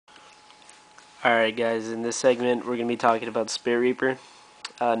Alright guys, in this segment we're going to be talking about Spirit Reaper.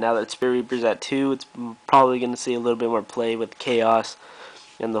 Now that Spirit Reaper's at 2, it's probably going to see a little bit more play with Chaos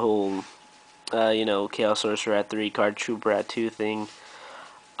and the whole, Chaos Sorcerer at 3, Card Trooper at 2 thing.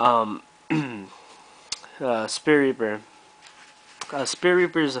 Spirit Reaper. Spirit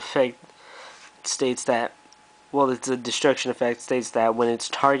Reaper's effect states that, well, it's a destruction effect, states that when it's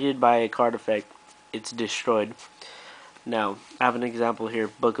targeted by a card effect, it's destroyed. Now, I have an example here,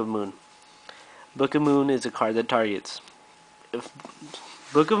 Book of Moon. Book of Moon is a card that targets. If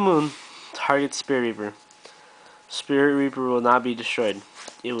Book of Moon targets Spirit Reaper, Spirit Reaper will not be destroyed.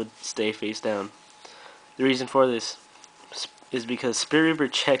 It would stay face down. The reason for this is because Spirit Reaper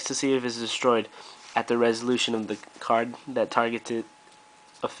checks to see if it's destroyed at the resolution of the card that targets it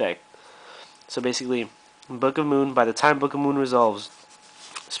effect. So basically, Book of Moon, by the time Book of Moon resolves,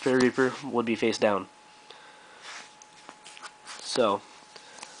 Spirit Reaper would be face down. So,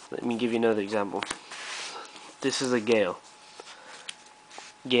 let me give you another example. This is a Gale.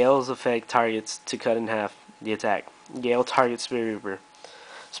 Gale's effect targets to cut in half the attack. Gale targets Spirit Reaper.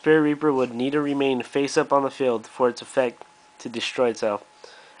 Spirit Reaper would need to remain face up on the field for its effect to destroy itself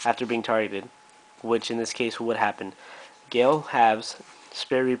after being targeted, which in this case would happen. Gale halves,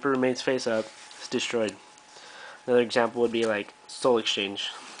 Spirit Reaper remains face up, it's destroyed. Another example would be like Soul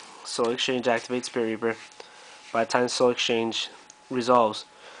Exchange. Soul Exchange activates Spirit Reaper. By the time Soul Exchange resolves,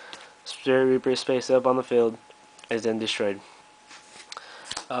 Spirit Reaper is face up on the field, is then destroyed.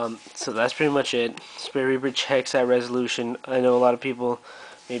 So that's pretty much it. Spirit Reaper checks at resolution. I know a lot of people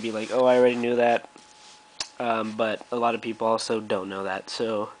may be like, oh, I already knew that. But a lot of people also don't know that.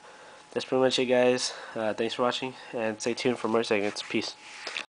 So that's pretty much it, guys. Thanks for watching, and stay tuned for more segments. Peace.